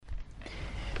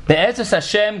Be'ezus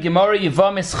Hashem, Gemara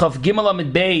Yevamis Chav Gimel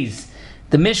Amid Beis,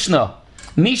 the Mishnah,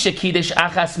 Misha Kiddush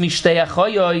Achas Mishtei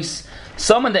Achoyos,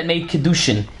 someone that made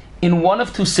Kiddushin in one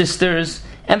of two sisters,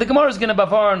 and the Gemara is going to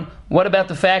bavarn, what about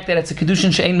the fact that it's a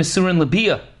Kiddushin She'ein Mesurin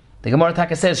Labiyah? The Gemara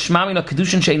Taka says, Shmami no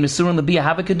Kiddushin She'ein Mesurin Labiyah,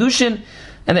 have a Kiddushin?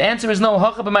 And the answer is no.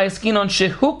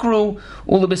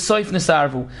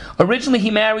 Originally he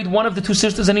married one of the two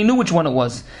sisters and he knew which one it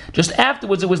was. Just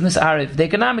afterwards it was Nis'arev.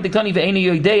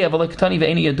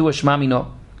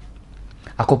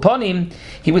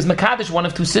 He was Mekadesh, one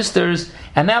of two sisters,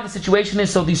 and now the situation is,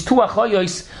 so these two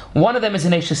Achoyos, one of them is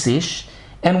an Eshesish,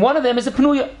 and one of them is a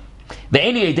Pnuya.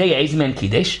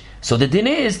 So the din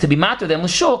is, to be matter them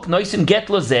l'shuk, noisim get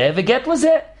lozeh, veget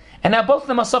lozeh. And now both of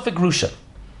them are Safek Grusha.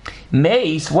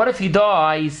 Mace, what if he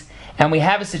dies and we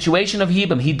have a situation of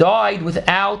Yibam? He died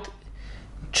without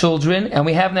children and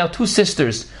we have now two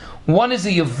sisters. One is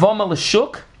a Yavama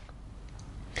L'shuk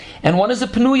and one is a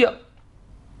Pnuya.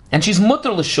 And she's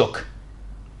Mutter L'shuk,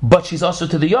 but she's also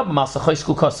to the Yabam Al-Sachoy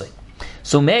Skukosei.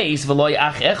 So Mace, V'loy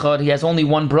Ach Echad, he has only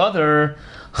one brother.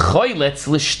 Choyletz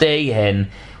L'shteihen.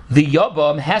 The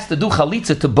Yabam has to do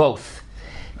Chalitza to both.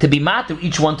 To be matter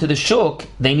each one to the shuk,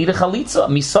 they need a chalitza.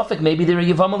 Misafik, maybe they're a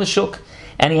yavama l'shuk,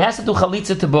 and he has to do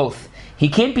chalitza to both. He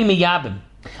can't be miyabim.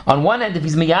 On one end, if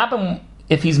he's miyabim,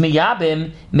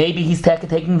 maybe he's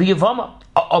taking the yavama,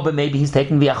 but maybe he's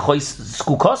taking the achois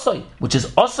skukosoi, which is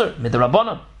osir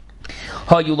midrabanan.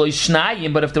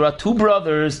 But if there are two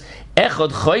brothers,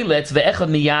 echad choyletz ve'echad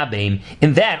miyabim,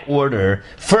 in that order,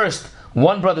 first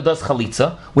one brother does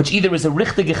chalitza, which either is a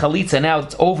richtige chalitza, now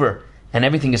it's over and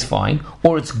everything is fine,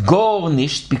 or it's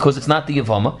gornished because it's not the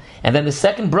Yavama, and then the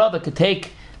second brother could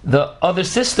take the other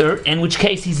sister, in which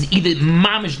case he's either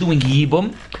mamish doing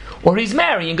Yibum, or he's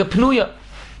marrying a Pnuya.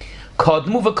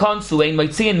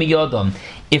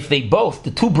 If they both,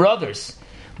 the two brothers,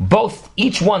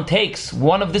 each one takes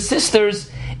one of the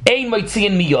sisters, and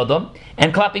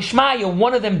Klape Shmaya,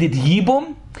 one of them did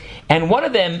Yibum, and one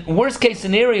of them, worst case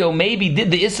scenario, maybe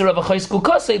did the Isser of a Chayskul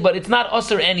Kasei, but it's not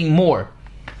Usser anymore.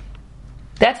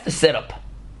 That's the setup.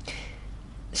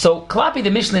 So, Klapi the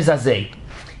Mishnah is Azay.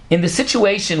 In the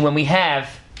situation when we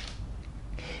have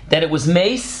that it was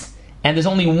Mace and there's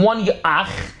only one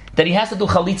Ach, that he has to do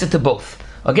Chalitza to both.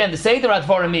 Again, the Seder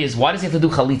Advarim is, why does he have to do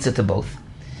Chalitza to both?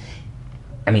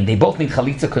 I mean, they both need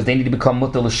Chalitza because they need to become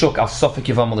Mutter L'shuk, Al Sofik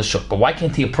Yavam L'shuk. But why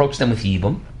can't he approach them with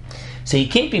Yibum? So he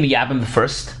can't be Miyabim the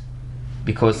first,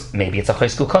 because maybe it's a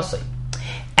Chayskul Kosei.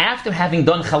 After having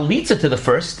done Chalitza to the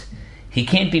first, he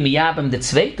can't be miyabim the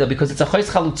tzveita because it's a chois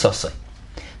chalutzasei.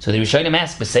 So the Rishonim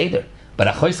ask Beseder, but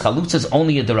a chois chalutza is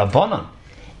only a derabanan,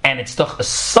 and it's toch a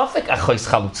sofik a chois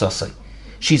chalutzasei.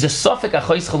 She's a sofik a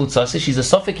chois chalutzasei. She's a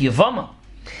sofik yavama.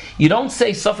 You don't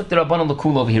say sofik derabanan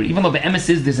l'kul over here, even though the emes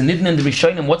is there's a nidin in the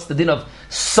Rishonim. What's the din of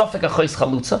sofik a chois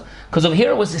chalutza? Because over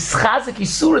here it was this chazik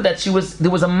isura that there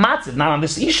was a matziv, not on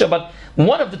this isha, but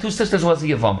one of the two sisters was a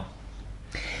yavama.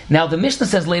 Now the Mishnah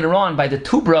says later on by the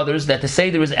two brothers that the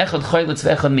Seder is Echad Choylitz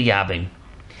ve'Echad Miyabim.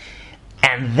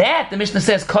 And that the Mishnah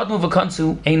says Kadmu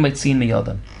v'Kansu ein Maitzin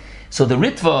Miyadam. So the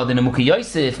Ritva, the Nemuki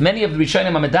Yosef, many of the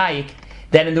Rishonim Amadayik,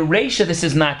 that in the Reisha this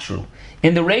is not true.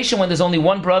 In the Reisha when there's only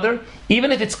one brother,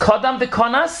 even if it's Kadam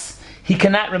v'Kanas, he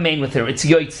cannot remain with her. It's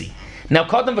Yoitzi. Now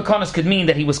Kadam v'Kanas could mean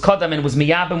that he was Kadam and was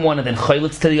Miyabim one and then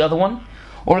Choylitz to the other one.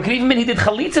 Or it could even mean he did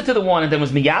Chalitza to the one and then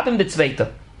was Miyabim the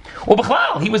Tzveita. Or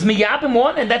B'chlal, he was miyabim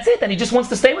one and that's it, and he just wants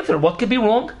to stay with her. What could be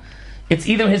wrong? It's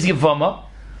either his yavama,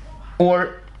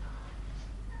 or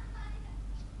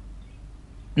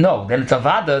no, then it's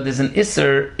avada, there's an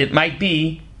isser, it might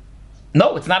be,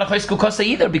 no, it's not a chayskul kosa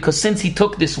either, because since he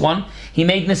took this one, he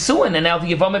made nesuin, and now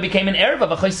the yavama became an erev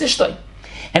of a chaysishtoi.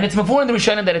 And it's before in the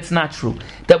Rishonim that it's not true,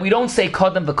 that we don't say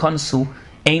kadam v'kansu,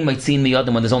 ein maitzin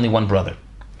miyadim when there's only one brother.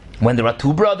 When there are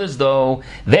two brothers, though,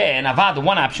 then avad,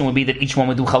 one option would be that each one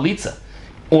would do chalitza,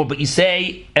 but you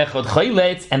say echad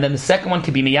chayletz, and then the second one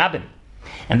could be miyabim,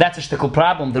 and that's a shtickle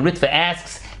problem. The Ritva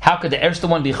asks, how could the first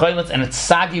one be chayletz and it's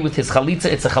sagi with his chalitza?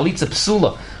 It's a chalitza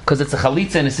psula because it's a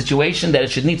chalitza in a situation that it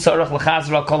should need tzarach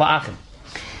lechazra kol ha'achim.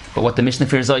 But what the Mishnah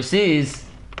fears is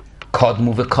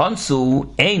kadmu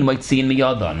v'kansu ein maitzin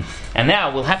miyadan, and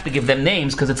now we'll have to give them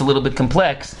names because it's a little bit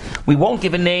complex. We won't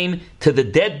give a name to the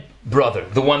dead brother,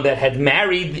 the one that had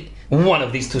married one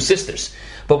of these two sisters,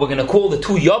 but we're going to call the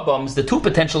two Yabams, the two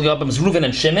potential Yabams, Reuven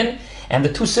and Shimon, and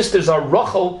the two sisters are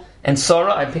Rachel and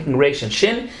Sarah. I'm picking Reish and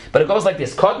Shin, but it goes like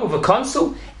this: Kadmu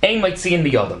v'kansu ein maitzin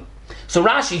miyadam. So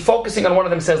Rashi, focusing on one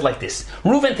of them, says like this: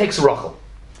 Reuven takes Rachel,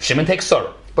 Shimon takes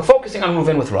Sarah, but focusing on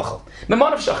Reuven with Rachel.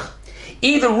 Memanav shach.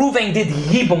 Either Reuven did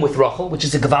Yibum with Rachel, which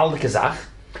is a Gevaldik Azach,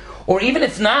 or even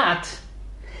if not,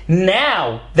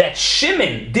 now that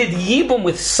Shimon did Yibum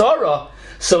with Sarah,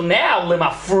 so now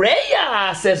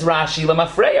Lemafreya, says Rashi,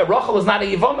 Lemafreya, Rachel is not a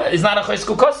Yivama, is not a Chayz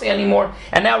Kukasi anymore,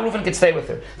 and now Reuven can stay with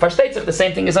her. Farshtetzik, the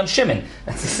same thing is on Shimon.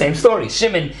 That's the same story.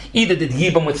 Shimon either did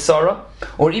Yibum with Sarah,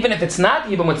 or even if it's not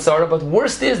Yibum with Sarah, but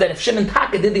worst is that if Shimon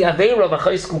Taka did the Aveira of a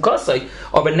Chayz Kukasi,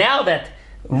 or but now that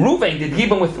Reuven did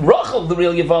Yibum with Rachel, the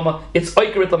real Yivama, it's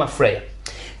Oikerit Lemafreya.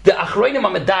 The Achroinim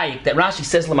Amadayik that Rashi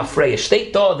says Lemafreya,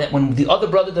 state though that when the other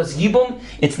brother does Yibum,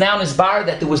 it's now in his bar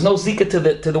that there was no Zika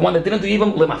to the one that didn't do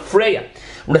Yibum, Lemafreya.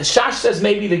 Rashash says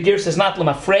maybe the Gear says not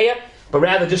Lemafreya, but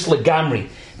rather just Legamri.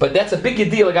 But that's a big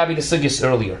deal, Agabi the Sugyas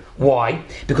earlier. Why?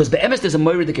 Because Be'emes there's a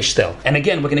Moira de Geshtel. And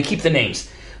again, we're going to keep the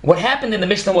names. What happened in the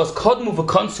Mishnah was Kodmu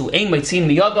v'konsu ein meitzin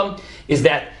miyadam, is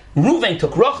that Reuven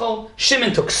took Rachel,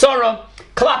 Shimon took Sarah,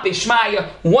 Klape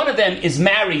Shmaya, one of them is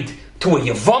married to a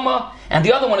Yavama, and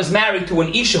the other one is married to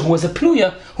an Isha who was a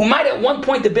Pnuya, who might at one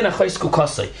point have been a Chayz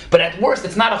Kukasi. But at worst,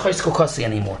 it's not a Chayz Kukasi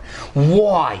anymore.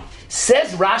 Why?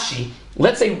 Says Rashi,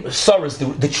 let's say Sarah is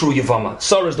the true Yavama.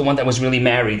 Sarah is the one that was really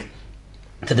married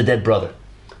to the dead brother.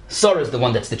 Sarah is the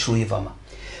one that's the true Yavama.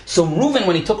 So Reuven,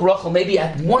 when he took Rachel, maybe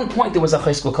at one point there was a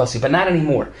Chayz Kukasi, but not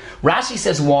anymore. Rashi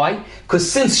says why? Because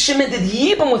since Shimon did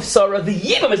Yibam with Sarah, the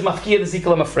Yibam is Mafkiya the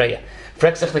Zikla Mafreya.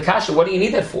 What do you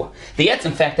need that for? The Etz,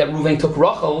 in fact, that Reuven took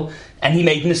Rachel and he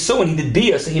made Nesuin, he did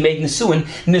Bia, so he made Nesuin.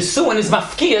 Nesuin is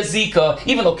Mafkiya Zika,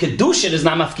 even though Kedushin is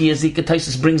not Mafkiya Zika.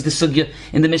 Taisus brings the Sugya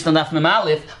in the Mishnah Daf Mem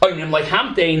Aleph, Oynim like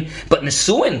Hamtein, but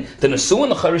Nesuin, the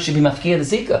Charish should be Mafkiya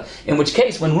Zika. In which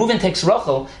case, when Reuven takes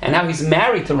Rachel, and now he's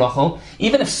married to Rachel,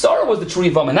 even if Sarah was the true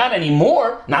Yavama, not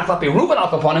anymore, not Lape Reuven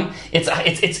up upon him, it's a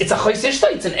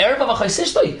Chaysishtai, it's an Erev of a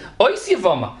Chaysishtai, Ois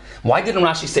Yavama. Why didn't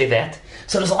Rashi say that?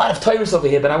 So there's a lot of Torahs over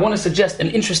here, but I want to suggest an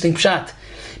interesting pshat.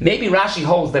 Maybe Rashi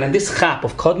holds that in this chap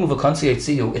of Kodmu v'Konsi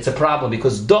Yetziu, it's a problem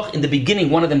because doch in the beginning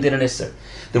one of them did an Isser.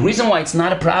 The reason why it's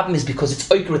not a problem is because it's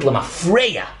Oikerit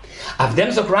Lemafreya.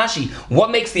 Avdem Zok Rashi,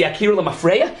 what makes the Akira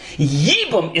Lemafreya?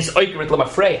 Yibum is Oikerit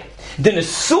Lemafreya. The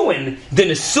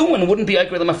Nesuin wouldn't be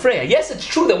Oikerit Lemafreya. Yes, it's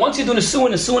true that once you do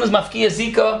Nesuin is Mafkiya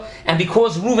Zika, and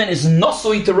because Reuven is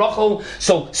Nosoi to Rachel,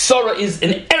 so Sarah is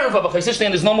an Erev of a Chaysishta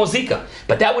and there's no more Zika.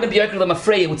 But that wouldn't be Oikerit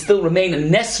Lemafreya, it would still remain a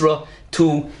Nesra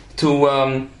to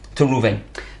Reuven.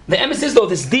 The emes is though,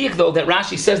 this diak though, that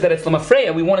Rashi says that it's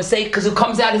Lemafreya, we want to say, because it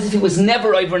comes out as if it was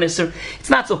never over Nisr. It's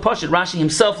not so pashut. Rashi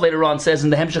himself later on says in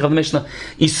the Hemshech of the Mishnah,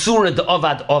 Isura de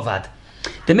Ovad.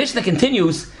 The Mishnah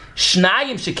continues,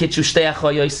 Shnayim shekitchu shtei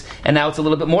achoyos, and now it's a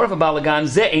little bit more of a balagan.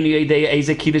 Ze enu yedei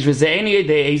eze kiddush, ve ze enu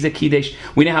yedei eze kiddush.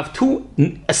 We now have two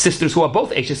sisters who are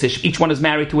both Eishesish. Each one is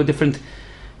married to a different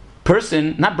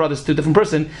person, not brothers, to a different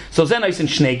person. So ze noisen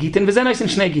shnei gitin, ve ze noisen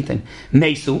shnei gitin.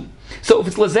 Meisu. So if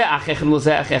it's lezeh achechad and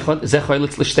lezeh achechad, ze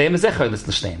choylitz l'shteim, ze choylitz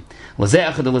l'shteim. Lezeh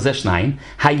achad and lezeh shnayim,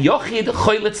 hayochid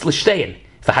choylitz l'shteim.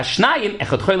 It's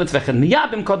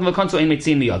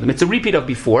a repeat of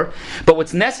before, but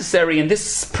what's necessary in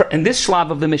this shlav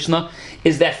of the Mishnah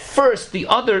is that first the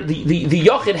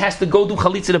yochid has to go do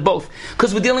chalitza to both,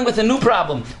 because we're dealing with a new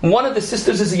problem. One of the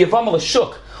sisters is a yavam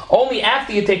shuk. Only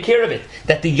after you take care of it,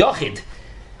 that the yochid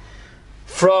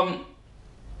from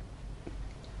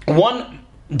one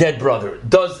dead brother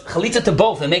does chalitza to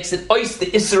both and makes it ois the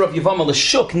isser of Yavam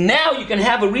l'shuk. Now you can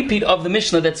have a repeat of the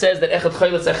Mishnah that says that echad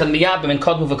chayletz echad miyabim and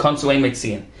kodmu v'konsu ein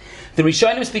meitziin. The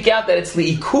Rishonim speak out that it's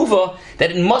li'ikuva,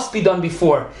 that it must be done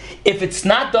before. If it's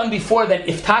not done before, then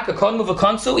if taka kodmu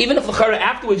v'konsu, even if l'chara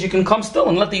afterwards, you can come still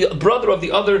and let the brother of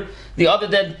the other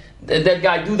dead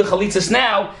guy do the chalitzas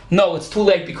now. No, it's too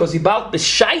late, because ibal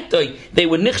b'shaitoi, they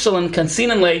were nichshel and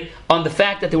kansinanle on the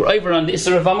fact that they were over on the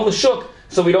isser of Yavam l'shuk.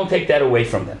 So we don't take that away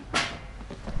from them.